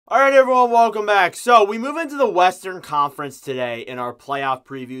All right, everyone, welcome back. So we move into the Western Conference today in our playoff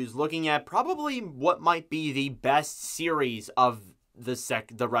previews, looking at probably what might be the best series of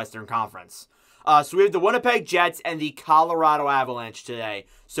the Western Conference. So we have the Winnipeg Jets and the Colorado Avalanche today.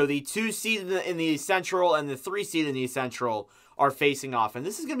 So the 2 seed in the Central and the 3 seed in the Central are facing off, and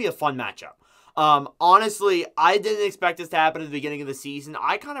this is going to be a fun matchup. Honestly, I didn't expect this to happen at the beginning of the season.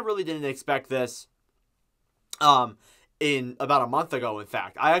 I kind of really didn't expect this. In about a month ago, in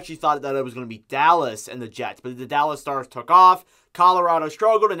fact. I actually thought that it was going to be Dallas and the Jets, but the Dallas Stars took off, Colorado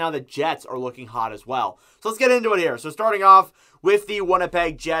struggled, and now the Jets are looking hot as well. So let's get into it here. So starting off with the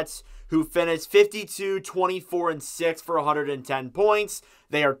Winnipeg Jets, who finished 52, 24, and 6 for 110 points.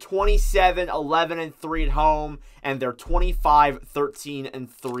 They are 27, 11, and 3 at home, and they're 25, 13, and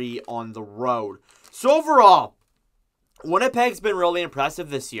 3 on the road. So overall, Winnipeg's been really impressive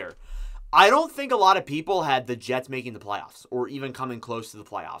this year. I don't think a lot of people had the Jets making the playoffs or even coming close to the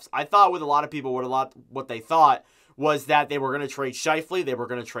playoffs. I thought with a lot of people, what they thought was that they were going to trade Scheifele, they were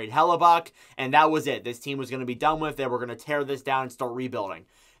going to trade Hellebuck, and that was it. This team was going to be done with. They were going to tear this down and start rebuilding.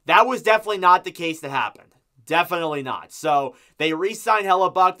 That was definitely not the case that happened. Definitely not. So they re-signed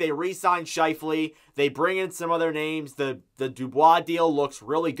Hellebuck, they re-signed Scheifele, they bring in some other names. The Dubois deal looks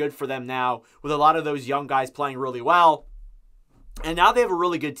really good for them now with a lot of those young guys playing really well. And now they have a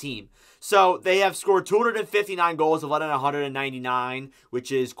really good team. So they have scored 259 goals, have let in 199,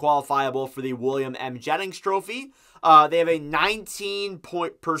 which is qualifiable for the William M. Jennings Trophy. They have a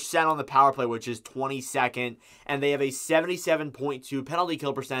 19% on the power play, which is 22nd. And they have a 77.2 penalty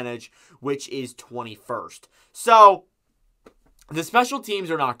kill percentage, which is 21st. So the special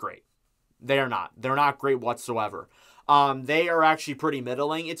teams are not great. They are not. They're not great whatsoever. They are actually pretty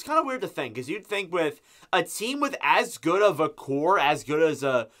middling. It's kind of weird to think, because you'd think with a team with as good of a core, as good as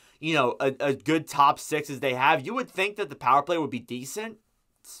a good top 6 as they have, you would think that the power play would be decent.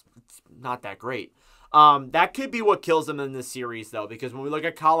 It's not that great. That could be what kills them in this series, though, because when we look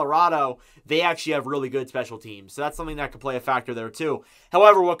at Colorado, they actually have really good special teams. So that's something that could play a factor there, too.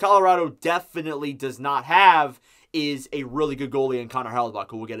 However, what Colorado definitely does not have is a really good goalie in Connor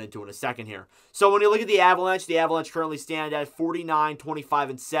Hellebuck, who we'll get into in a second here. So when you look at the Avalanche currently stand at 49, 25,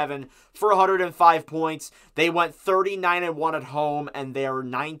 and 7 for 105 points. They went 39-1 at home, and they're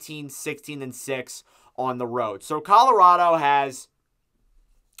 19, 16, and 6 on the road. So Colorado has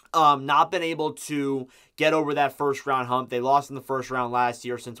not been able to get over that first round hump. They lost in the first round last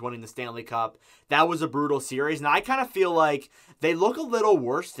year since winning the Stanley Cup. That was a brutal series, and I kind of feel like they look a little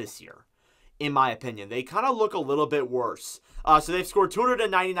worse this year. In my opinion, they kind of look a little bit worse. So they've scored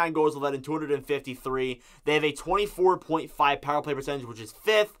 299 goals, led in 253. They have a 24.5 power play percentage, which is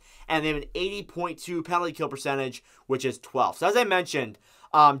 5th, and they have an 80.2 penalty kill percentage, which is 12th. So as I mentioned,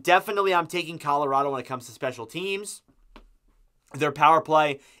 definitely I'm taking Colorado when it comes to special teams. Their power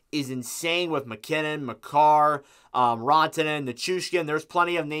play is insane with McKinnon, Makar, Rantanen, Nichushkin. There's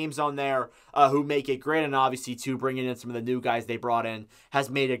plenty of names on there who make it great, and obviously, too, bringing in some of the new guys they brought in has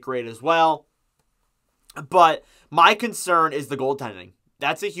made it great as well. But my concern is the goaltending.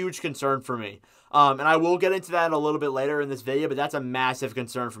 That's a huge concern for me. And I will get into that a little bit later in this video, but that's a massive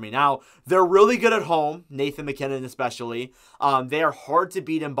concern for me. Now, they're really good at home, Nathan McKinnon especially. They are hard to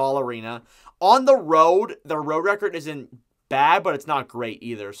beat in Ball Arena. On the road, their road record isn't bad, but it's not great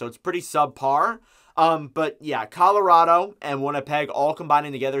either. So it's pretty subpar. But yeah, Colorado and Winnipeg all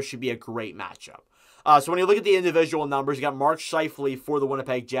combining together should be a great matchup. So when you look at the individual numbers, you got Mark Scheifele for the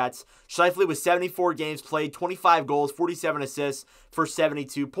Winnipeg Jets. Scheifele with 74 games played, 25 goals, 47 assists for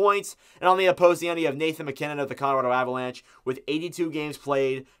 72 points. And on the opposing end, you have Nathan McKinnon of the Colorado Avalanche with 82 games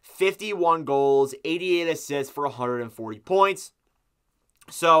played, 51 goals, 88 assists for 140 points.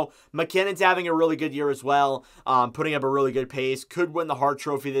 So McKinnon's having a really good year as well, putting up a really good pace, could win the Hart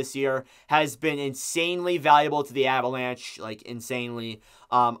Trophy this year, has been insanely valuable to the Avalanche, like insanely.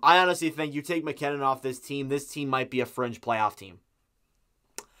 I honestly think you take McKinnon off this team might be a fringe playoff team.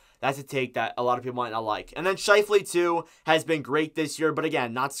 That's a take that a lot of people might not like. And then Scheifele, too, has been great this year, but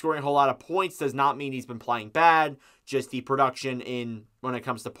again, not scoring a whole lot of points does not mean he's been playing bad. Just the production when it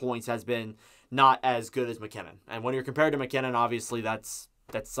comes to points has been not as good as McKinnon. And when you're compared to McKinnon, obviously that's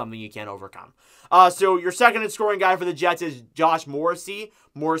something you can't overcome. So your second in scoring guy for the Jets is Josh Morrissey.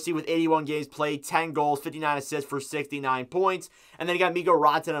 Morrissey with 81 games played, 10 goals, 59 assists for 69 points. And then you got Mikko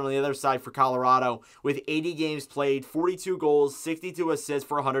Rantanen on the other side for Colorado with 80 games played, 42 goals, 62 assists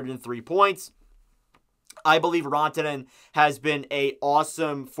for 103 points. I believe Rantanen has been a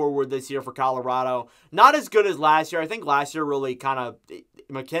awesome forward this year for Colorado. Not as good as last year. I think last year really kind of,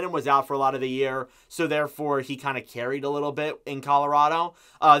 McKinnon was out for a lot of the year, so therefore he kind of carried a little bit in Colorado.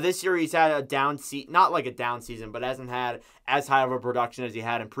 This year he's had a down season, not like a down season, but hasn't had as high of a production as he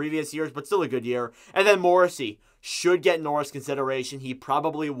had in previous years, but still a good year. And then Morrissey should get Norris consideration. He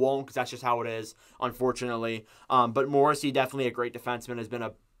probably won't because that's just how it is, unfortunately. But Morrissey, definitely a great defenseman, has been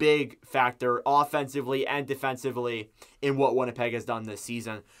a big factor offensively and defensively in what Winnipeg has done this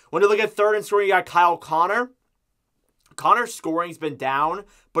season. When you look at third in scoring, you got Kyle Connor. Connor's scoring's been down,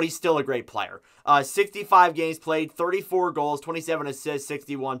 but he's still a great player. 65 games played, 34 goals, 27 assists,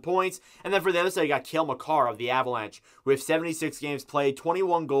 61 points. And then for the other side, you got Cale Makar of the Avalanche with 76 games played,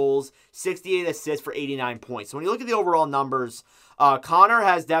 21 goals, 68 assists for 89 points. So when you look at the overall numbers, Connor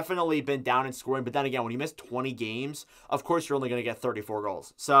has definitely been down in scoring. But then again, when you miss 20 games, of course you're only going to get 34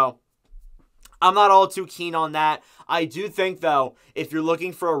 goals. So I'm not all too keen on that. I do think, though, if you're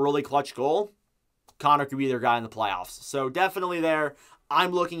looking for a really clutch goal, Connor could be their guy in the playoffs. So definitely there.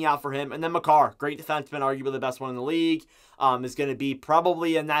 I'm looking out for him. And then Makar, great defenseman, arguably the best one in the league. Is going to be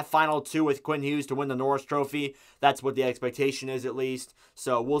probably in that final two with Quinn Hughes to win the Norris Trophy. That's what the expectation is, at least.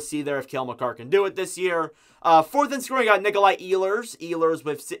 So we'll see there if Cale Makar can do it this year. Fourth in scoring, got Nikolai Ehlers. Ehlers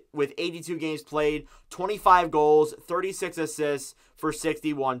with 82 games played, 25 goals, 36 assists for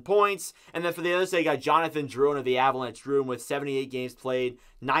 61 points. And then for the other side, you got Jonathan Drouin of the Avalanche. Drouin with 78 games played,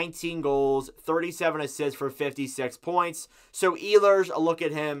 19 goals, 37 assists for 56 points. So Ehlers, a look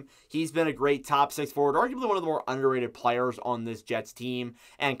at him. He's been a great top six forward, arguably one of the more underrated players on this Jets team,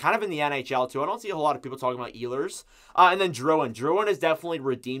 and kind of in the NHL too. I don't see a whole lot of people talking about Ehlers. And then Drouin. Drouin has definitely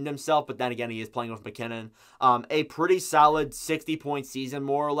redeemed himself, but then again, he is playing with McKinnon. A pretty solid 60-point season,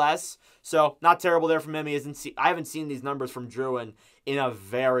 more or less. So not terrible there from him. I haven't seen these numbers from Drouin in a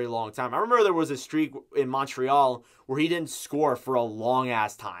very long time. I remember there was a streak in Montreal where he didn't score for a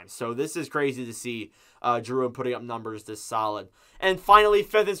long-ass time. So this is crazy to see Drouin putting up numbers this solid. And finally,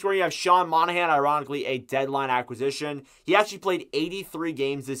 fifth in scoring, you have Sean Monahan, ironically a deadline acquisition. He actually played 83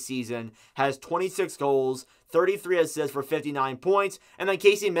 games this season, has 26 goals, 33 assists for 59 points. And then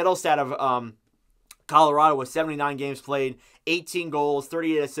Casey Middlestad of Colorado with 79 games played, 18 goals,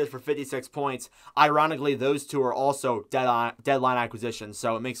 38 assists for 56 points. Ironically, those two are also deadline acquisitions,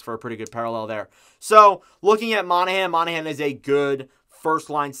 so it makes for a pretty good parallel there. So, looking at Monahan, Monahan is a good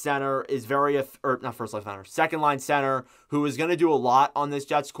first-line center, second-line center, who is going to do a lot on this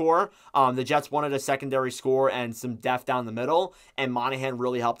Jets core. The Jets wanted a secondary score and some depth down the middle, and Monahan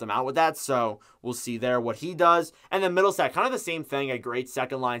really helped them out with that, so we'll see there what he does. And then Middlestat, kind of the same thing, a great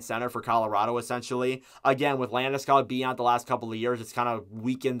second-line center for Colorado, essentially. Again, with Landeskog being out the last couple of years, it's kind of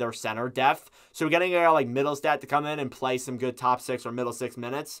weakened their center depth. So getting a guy like Middlestat to come in and play some good top six or middle six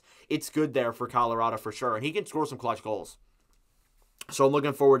minutes, it's good there for Colorado for sure, and he can score some clutch goals. So I'm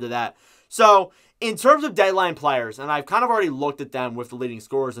looking forward to that. So in terms of deadline players, and I've kind of already looked at them with the leading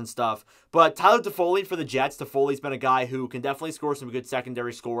scorers and stuff, but Tyler Toffoli for the Jets. Toffoli's been a guy who can definitely score some good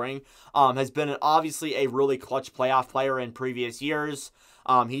secondary scoring. Has been obviously a really clutch playoff player in previous years.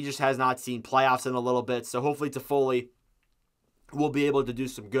 He just has not seen playoffs in a little bit, so hopefully Toffoli will be able to do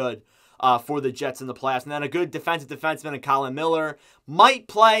some good for the Jets in the playoffs. And then a good defensive defenseman in Colin Miller. Might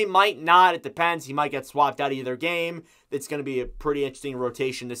play, might not. It depends. He might get swapped out of either game. It's going to be a pretty interesting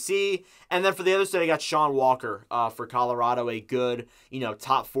rotation to see. And then for the other side, I got Sean Walker for Colorado, a good,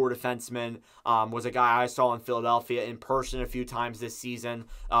 top four defenseman. Was a guy I saw in Philadelphia in person a few times this season.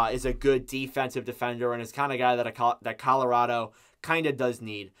 Is a good defensive defender and is kind of guy that Colorado kind of does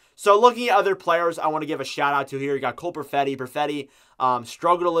need. So looking at other players I want to give a shout out to here, you got Cole Perfetti. Perfetti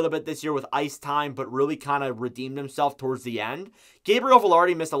struggled a little bit this year with ice time, but really kind of redeemed himself towards the end. Gabriel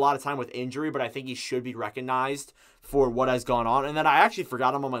Velarde missed a lot of time with injury, but I think he should be recognized for what has gone on. And then I actually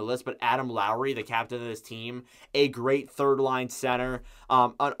forgot him on my list, but Adam Lowry, the captain of this team, a great third-line center,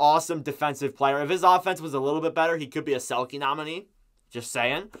 an awesome defensive player. If his offense was a little bit better, he could be a Selke nominee. Just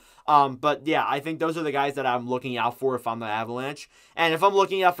saying. But yeah, I think those are the guys that I'm looking out for if I'm the Avalanche. And if I'm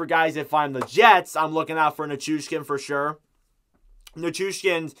looking out for guys if I'm the Jets, I'm looking out for Nichushkin for sure.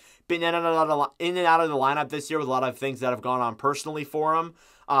 Nichushkin's been in and out of the lineup this year with a lot of things that have gone on personally for him.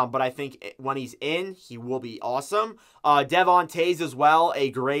 But I think when he's in, he will be awesome. Devon Tays as well, a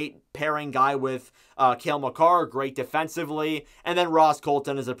great pairing guy with Cale Makar, great defensively. And then Ross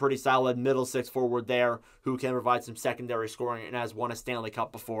Colton is a pretty solid middle six forward there who can provide some secondary scoring and has won a Stanley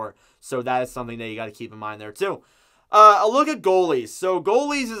Cup before. So that is something that you got to keep in mind there too. A look at goalies. So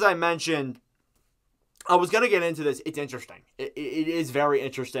goalies, as I mentioned, I was going to get into this. It's interesting. It is very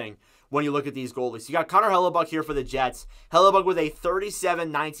interesting when you look at these goalies. You got Connor Hellebuck here for the Jets. Hellebuck with a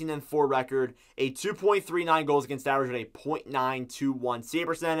 37-19-4 record, a 2.39 goals against average, and a .921 save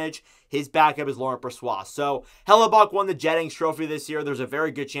percentage. His backup is Laurent Brossoit. So Hellebuck won the Jennings Trophy this year. There's a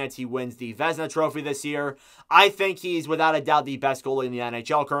very good chance he wins the Vezina Trophy this year. I think he's without a doubt the best goalie in the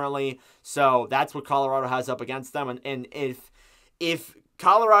NHL currently. So that's what Colorado has up against them. And if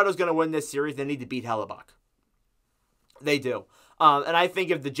Colorado's going to win this series, they need to beat Hellebuck. They do. And I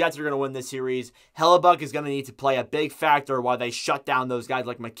think if the Jets are going to win this series, Hellebuck is going to need to play a big factor while they shut down those guys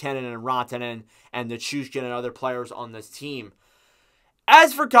like McKinnon and Rantanen and Nichushkin and other players on this team.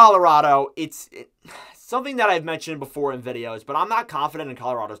 As for Colorado, it's something that I've mentioned before in videos, but I'm not confident in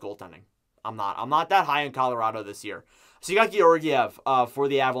Colorado's goaltending. I'm not that high in Colorado this year. So you got Georgiev for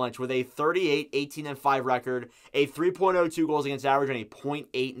the Avalanche with a 38-18-5 record, a 3.02 goals against average, and a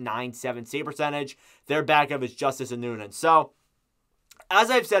 .897 save percentage. Their backup is Justice and Noonan. So, as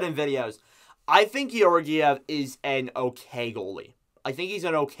I've said in videos, I think Georgiev is an okay goalie. I think he's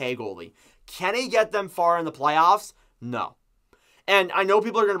an okay goalie. Can he get them far in the playoffs? No. And I know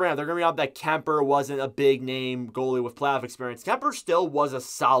people are going to bring up, that Kemper wasn't a big name goalie with playoff experience. Kemper still was a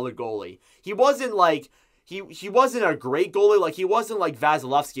solid goalie. He wasn't like, he wasn't a great goalie. Like, he wasn't like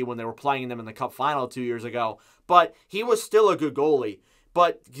Vasilevsky when they were playing them in the Cup final 2 years ago. But he was still a good goalie.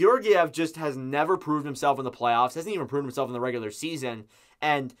 But Georgiev just has never proved himself in the playoffs. Hasn't even proven himself in the regular season.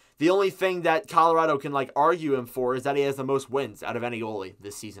 And the only thing that Colorado can, like, argue him for is that he has the most wins out of any goalie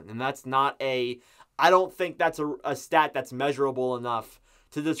this season. And that's not I don't think that's a stat that's measurable enough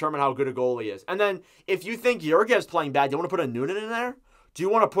to determine how good a goalie is. And then, if you think Georgiev's playing bad, do you want to put a Noonan in there? Do you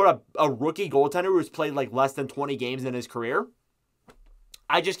want to put a rookie goaltender who's played, like, less than 20 games in his career?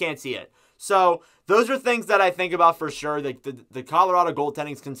 I just can't see it. So, those are things that I think about for sure. The Colorado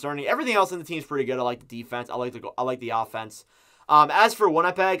goaltending is concerning. Everything else in the team is pretty good. I like the defense. I like the offense. As for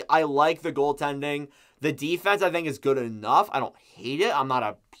Winnipeg, I like the goaltending. The defense, I think, is good enough. I don't hate it. I'm not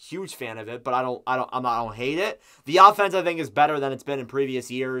a huge fan of it, but I don't hate it. The offense, I think, is better than it's been in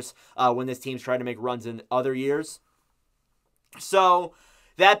previous years when this team's tried to make runs in other years. So,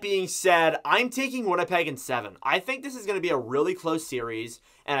 that being said, I'm taking Winnipeg in 7. I think this is going to be a really close series,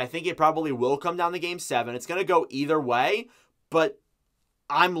 and I think it probably will come down to Game 7. It's going to go either way, but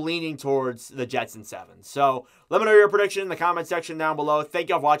I'm leaning towards the Jets in 7. So, let me know your prediction in the comment section down below. Thank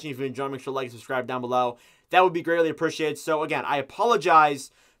you all for watching. If you enjoyed, make sure to like and subscribe down below. That would be greatly appreciated. So, again, I apologize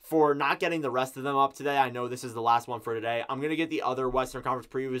for not getting the rest of them up today. I know this is the last one for today. I'm going to get the other Western Conference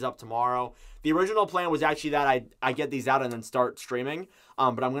previews up tomorrow. The original plan was actually that I get these out and then start streaming.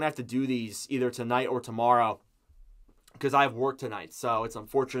 But I'm going to have to do these either tonight or tomorrow because I have work tonight. So, it's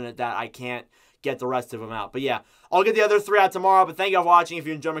unfortunate that I can't get the rest of them out. But yeah, I'll get the other 3 out tomorrow. But thank you all for watching. If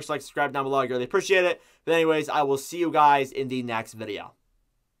you enjoyed, make sure to like, subscribe down below. I really appreciate it. But anyways, I will see you guys in the next video.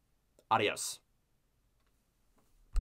 Adios.